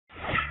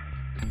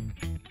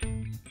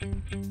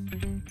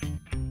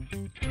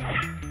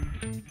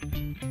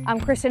I'm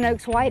Kristen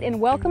White, and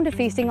welcome to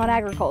Feasting on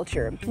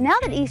Agriculture. Now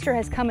that Easter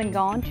has come and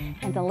gone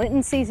and the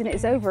Lenten season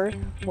is over,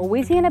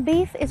 Louisiana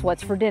beef is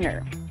what's for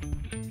dinner.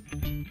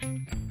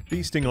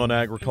 Feasting on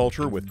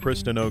Agriculture with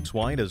Kristen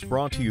White is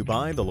brought to you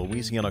by the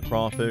Louisiana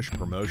Crawfish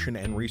Promotion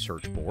and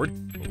Research Board,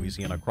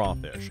 Louisiana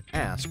Crawfish,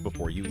 ask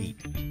before you eat,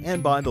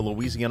 and by the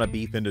Louisiana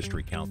Beef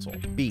Industry Council,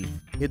 beef,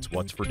 it's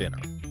what's for dinner,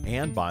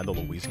 and by the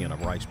Louisiana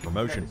Rice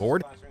Promotion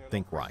Board,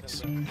 think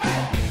rice.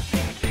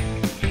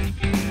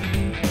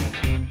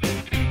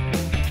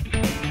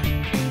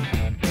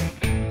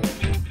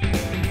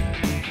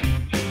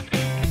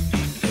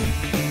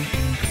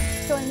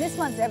 This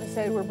month's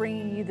episode, we're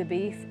bringing you the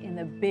beef in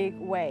the big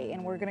way,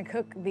 and we're going to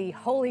cook the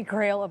holy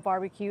grail of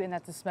barbecue, and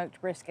that's a smoked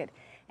brisket.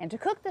 And to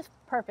cook this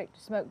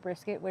perfect smoked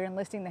brisket, we're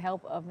enlisting the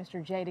help of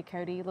Mr. Jay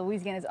Ducote,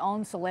 Louisiana's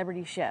own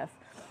celebrity chef.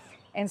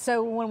 And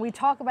so when we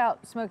talk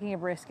about smoking a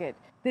brisket,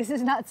 this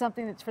is not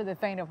something that's for the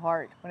faint of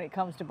heart when it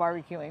comes to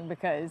barbecuing,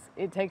 because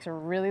it takes a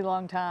really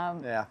long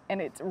time,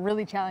 and it's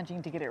really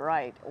challenging to get it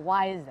right.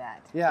 Why is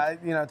that? Yeah,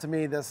 you know, to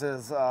me, this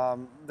is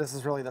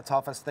really the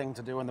toughest thing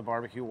to do in the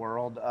barbecue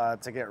world,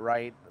 to get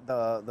right.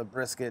 The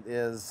brisket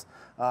is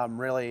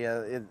really,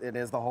 it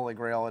is the holy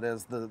grail. It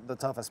is the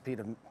toughest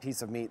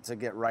piece of meat to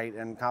get right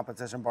in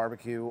competition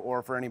barbecue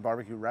or for any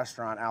barbecue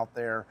restaurant out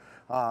there.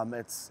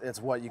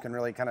 It's what you can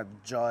really kind of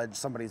judge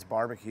somebody's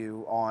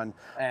barbecue on,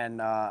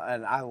 and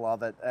I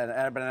love it.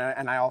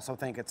 And I also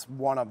think it's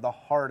one of the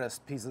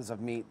hardest pieces of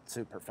meat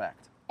to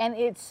perfect. And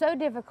it's so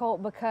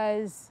difficult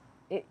because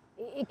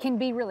it can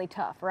be really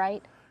tough,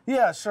 right?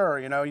 Yeah, sure.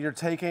 You know, you're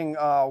taking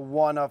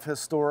one of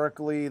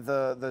historically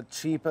the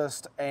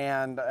cheapest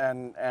and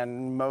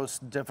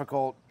most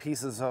difficult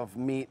pieces of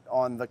meat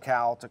on the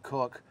cow to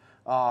cook.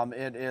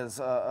 It is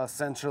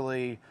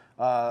essentially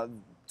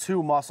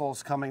two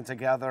muscles coming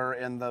together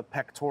in the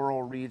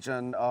pectoral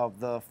region of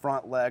the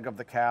front leg of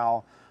the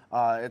cow.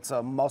 It's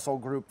a muscle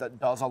group that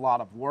does a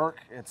lot of work.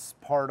 It's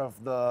part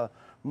of the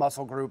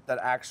muscle group that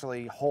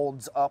actually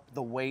holds up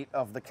the weight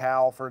of the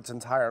cow for its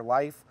entire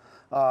life.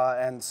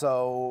 And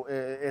so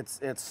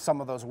it's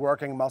some of those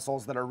working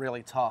muscles that are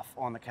really tough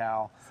on the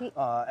cow.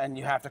 And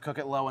you have to cook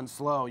it low and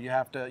slow. You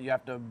have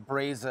to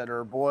braise it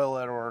or boil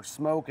it or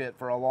smoke it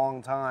for a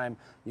long time.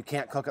 You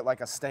can't cook it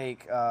like a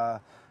steak,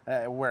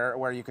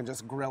 where you can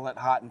just grill it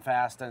hot and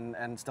fast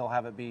and still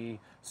have it be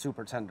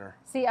super tender.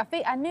 See,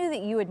 I knew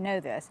that you would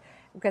know this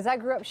because I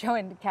grew up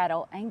showing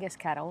cattle, Angus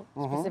cattle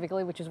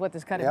specifically, which is what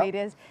this cut of meat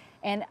is.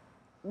 And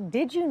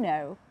did you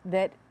know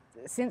that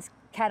since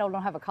cattle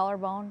don't have a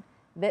collarbone,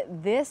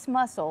 that this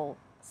muscle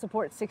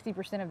supports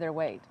 60% of their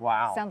weight?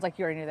 Wow. Sounds like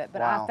you already knew that,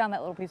 but I found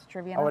that little piece of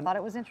trivia and I thought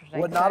it was interesting.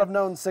 Would not have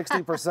known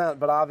 60%,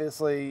 but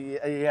obviously,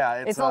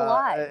 yeah, it's a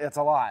lot. It's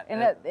a lot.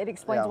 And it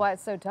explains why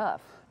it's so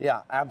tough.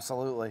 Yeah,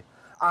 absolutely.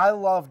 I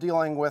love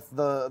dealing with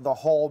the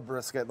whole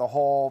brisket, the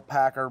whole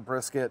Packer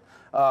brisket,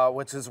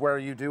 which is where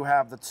you do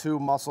have the two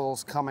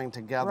muscles coming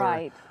together.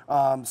 Right.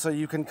 So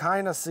you can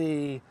kind of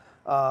see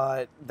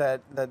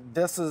that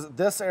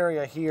this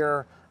area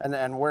here,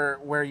 and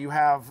where you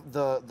have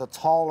the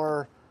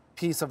taller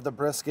piece of the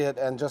brisket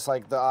and just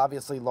like the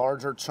obviously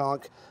larger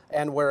chunk,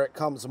 and where it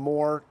comes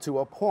more to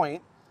a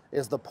point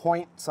is the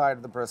point side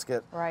of the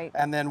brisket. Right.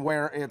 And then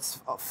where it's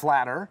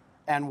flatter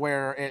and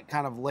where it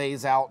kind of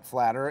lays out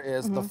flatter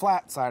is the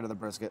flat side of the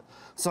brisket.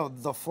 So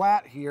the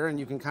flat here, and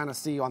you can kind of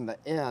see on the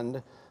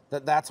end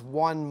that's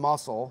one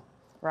muscle.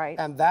 Right.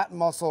 And that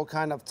muscle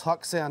kind of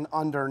tucks in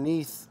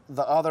underneath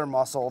the other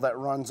muscle that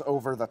runs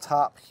over the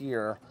top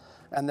here.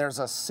 And there's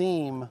a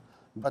seam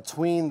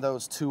between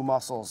those two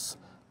muscles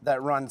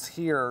that runs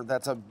here.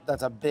 That's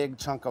a big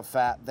chunk of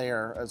fat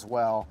there as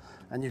well.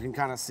 And you can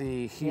kind of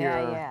see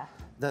here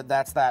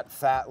that's that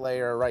fat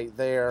layer right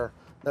there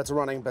that's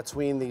running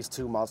between these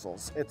two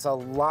muscles. It's a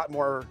lot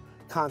more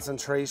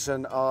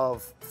concentration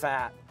of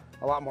fat,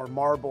 a lot more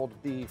marbled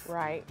beef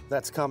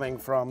that's coming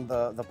from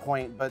the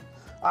point. But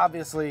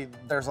obviously,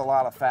 there's a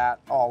lot of fat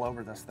all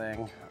over this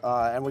thing,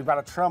 and we've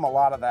got to trim a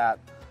lot of that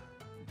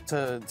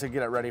to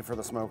get it ready for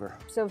the smoker.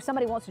 So if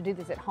somebody wants to do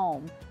this at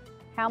home,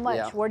 how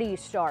much, where do you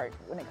start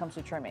when it comes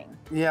to trimming?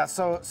 Yeah,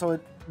 so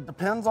it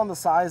depends on the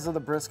size of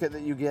the brisket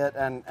that you get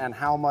and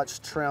how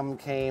much trim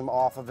came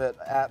off of it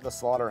at the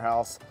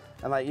slaughterhouse.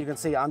 And like you can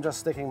see, I'm just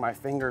sticking my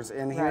fingers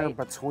in here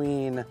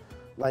between,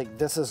 like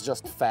this is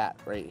just fat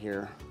right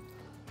here.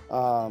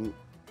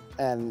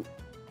 And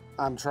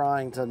I'm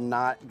trying to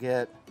not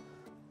get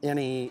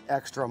any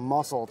extra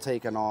muscle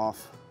taken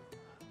off,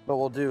 but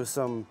we'll do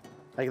some,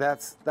 like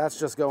that's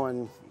just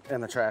going in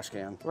the trash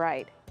can.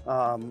 Right.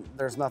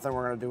 There's nothing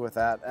we're gonna do with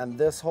that. And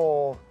this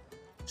whole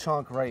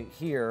chunk right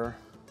here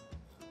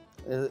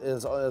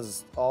is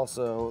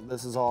also,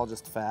 this is all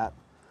just fat.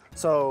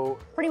 So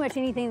pretty much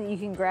anything that you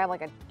can grab,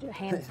 like a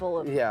handful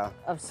of,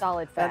 of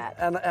solid fat.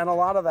 And a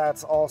lot of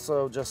that's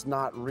also just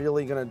not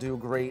really gonna do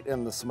great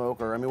in the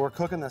smoker. I mean, we're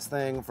cooking this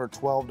thing for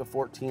 12 to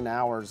 14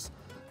 hours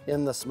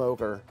in the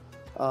smoker.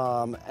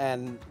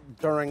 And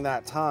during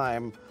that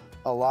time,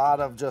 a lot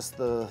of just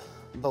the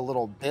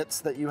little bits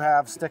that you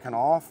have sticking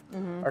off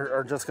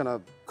are just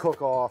gonna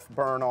cook off,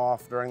 burn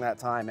off during that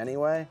time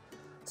anyway.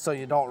 so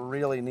you don't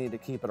really need to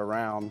keep it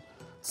around.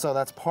 So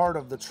that's part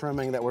of the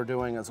trimming that we're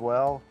doing as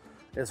well,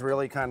 is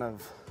really kind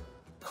of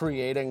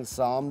creating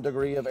some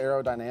degree of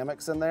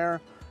aerodynamics in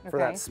there for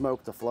that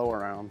smoke to flow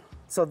around.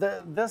 So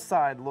this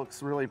side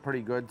looks really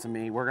pretty good to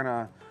me. We're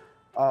gonna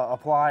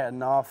apply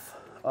enough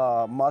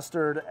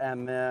mustard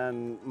and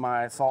then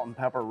my salt and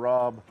pepper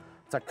rub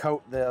to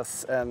coat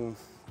this, and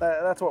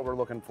that's what we're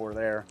looking for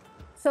there.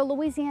 So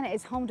Louisiana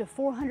is home to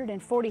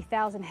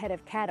 440,000 head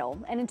of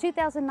cattle, and in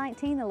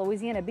 2019, the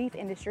Louisiana beef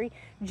industry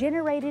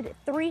generated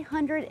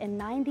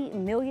 $390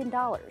 million.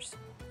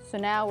 So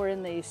now we're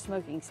in the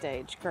smoking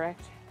stage,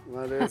 correct?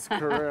 That is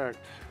correct.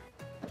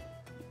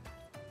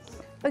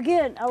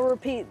 Again, I'll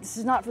repeat, this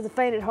is not for the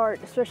faint at heart,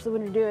 especially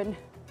when you're doing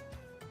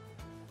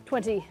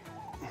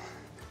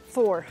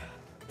 24.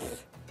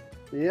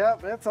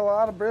 Yep, it's a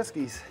lot of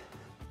briskies.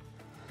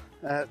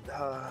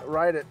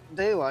 Right at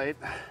daylight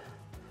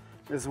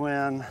is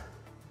when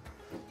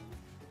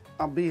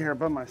I'll be here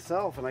by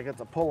myself and I get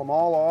to pull them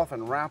all off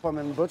and wrap them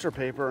in butcher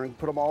paper and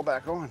put them all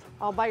back on.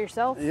 All by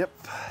yourself? Yep.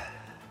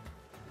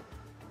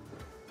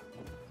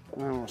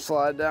 And then we'll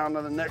slide down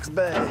to the next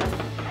bay.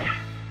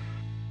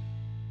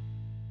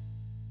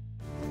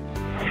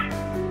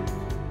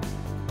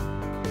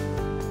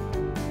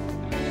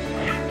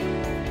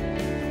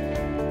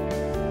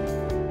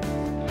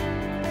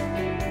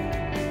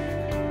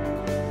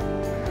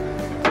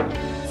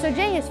 So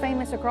Jay is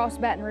famous across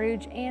Baton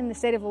Rouge and the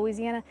state of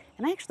Louisiana,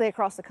 and actually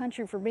across the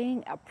country, for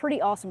being a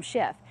pretty awesome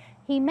chef.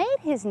 He made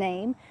his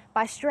name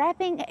by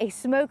strapping a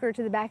smoker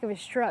to the back of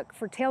his truck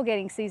for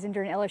tailgating season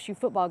during LSU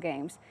football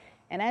games.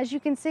 And as you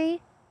can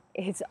see,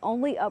 it's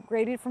only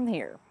upgraded from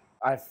here.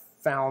 I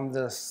found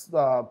this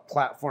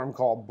platform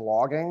called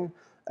blogging,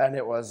 and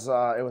it was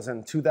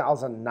in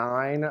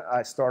 2009.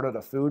 I started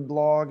a food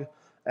blog,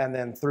 and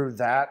then through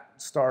that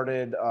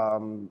started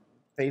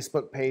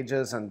Facebook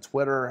pages and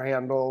Twitter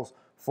handles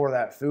for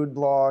that food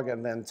blog,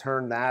 and then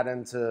turned that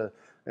into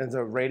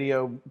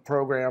radio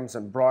programs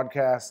and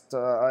broadcast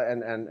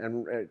and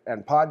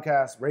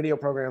podcasts, radio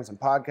programs and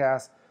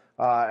podcasts.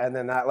 And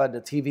then that led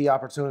to TV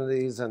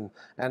opportunities, and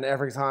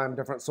every time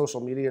different social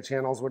media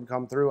channels would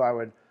come through, I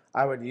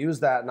would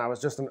use that, and I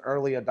was just an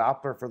early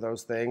adopter for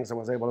those things and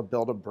was able to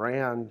build a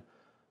brand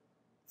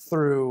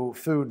through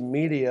food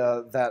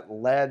media that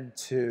led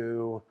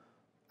to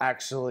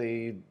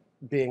actually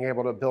being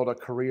able to build a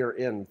career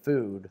in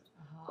food.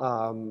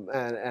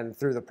 And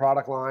through the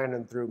product line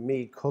and through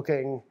me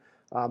cooking.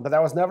 But that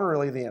was never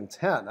really the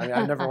intent. I mean,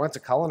 I never went to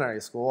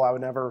culinary school. I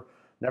never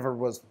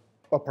was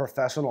a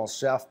professional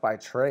chef by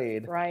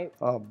trade. Right.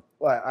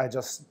 I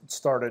just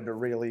started to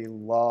really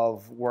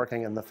love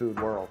working in the food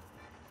world.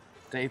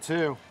 Day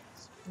 2.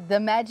 The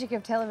magic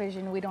of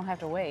television, we don't have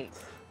to wait.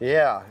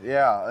 Yeah,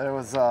 it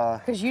was.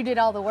 Because you did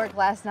all the work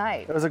last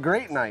night. It was a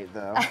great night,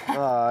 though.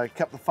 I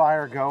kept the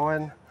fire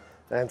going,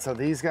 and so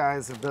these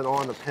guys have been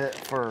on the pit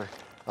for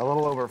a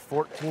little over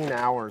 14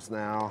 hours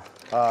now.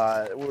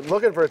 We're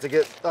looking for it to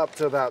get up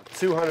to about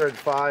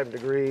 205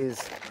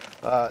 degrees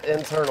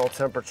internal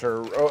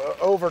temperature,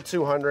 over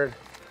 200,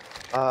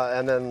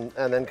 and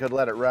then could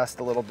let it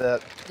rest a little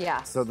bit.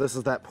 Yeah. So this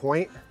is that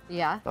point.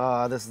 Yeah.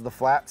 This is the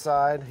flat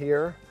side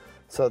here.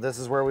 So this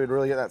is where we'd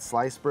really get that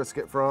sliced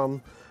brisket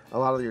from. A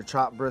lot of your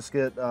chopped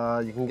brisket,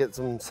 you can get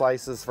some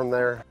slices from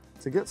there.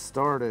 To get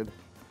started,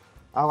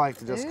 I like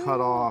to just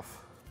cut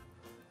off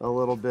a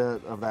little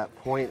bit of that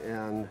point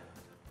end.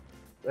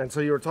 And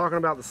so you were talking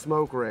about the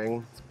smoke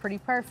ring. It's pretty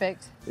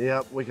perfect.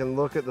 Yep, we can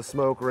look at the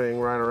smoke ring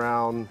right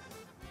around.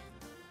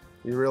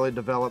 You really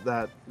develop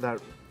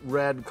that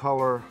red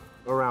color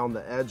around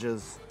the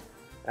edges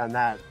and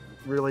that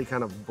really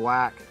kind of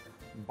black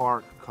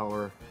bark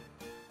color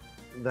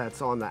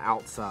that's on the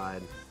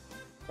outside.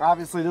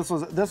 Obviously this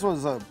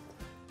was a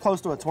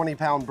close to a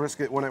 20-pound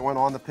brisket when it went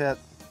on the pit.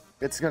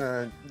 It's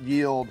gonna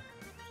yield,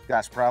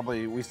 gosh,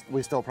 probably,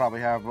 we still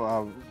probably have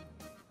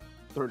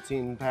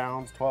 13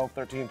 pounds, 12,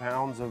 13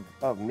 pounds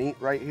of meat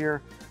right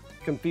here.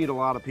 Can feed a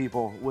lot of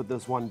people with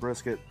this one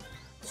brisket.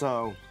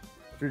 So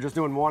if you're just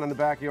doing one in the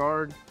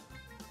backyard,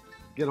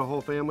 get a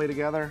whole family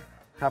together,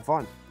 have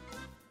fun.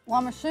 Well,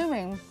 I'm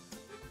assuming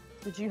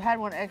that you had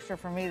one extra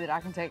for me that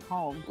I can take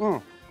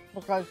home.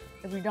 Because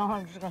if you don't,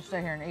 I'm just gonna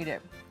stay here and eat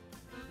it.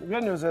 The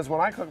good news is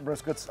when I cook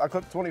briskets, I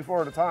cook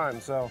 24 at a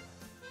time, so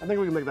I think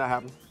we can make that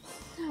happen.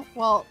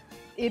 Well,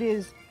 it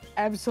is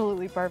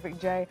absolutely perfect,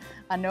 Jay.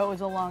 I know it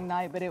was a long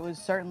night, but it was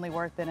certainly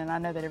worth it, and I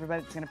know that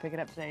everybody that's going to pick it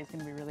up today is going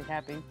to be really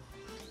happy.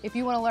 If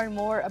you want to learn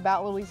more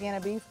about Louisiana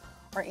beef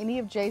or any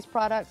of Jay's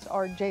products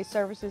or Jay's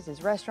services,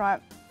 his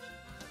restaurant,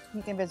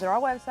 you can visit our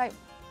website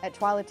at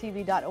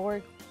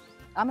twilatv.org.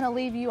 I'm going to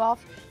leave you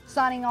off,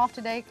 signing off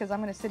today, because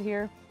I'm going to sit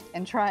here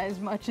and try as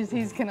much as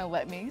he's going to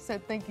let me. So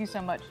thank you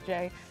so much,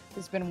 Jay.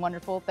 It's been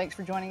wonderful. Thanks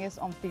for joining us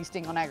on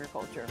Feasting on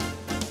Agriculture.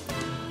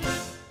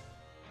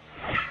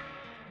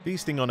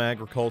 Feasting on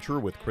Agriculture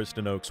with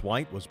Kristen Oaks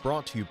White was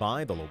brought to you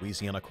by the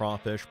Louisiana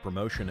Crawfish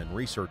Promotion and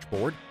Research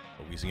Board,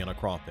 Louisiana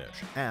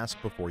Crawfish,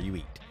 ask before you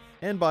eat,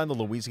 and by the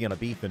Louisiana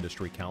Beef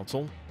Industry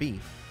Council,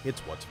 beef, it's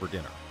what's for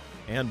dinner,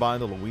 and by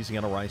the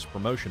Louisiana Rice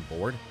Promotion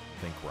Board,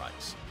 think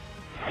rice.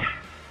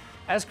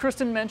 As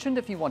Kristen mentioned,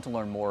 if you want to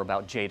learn more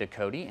about Jay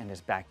Ducote and his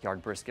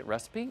backyard brisket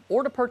recipe,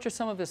 or to purchase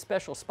some of his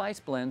special spice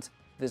blends,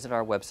 visit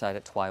our website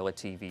at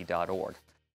twilatv.org.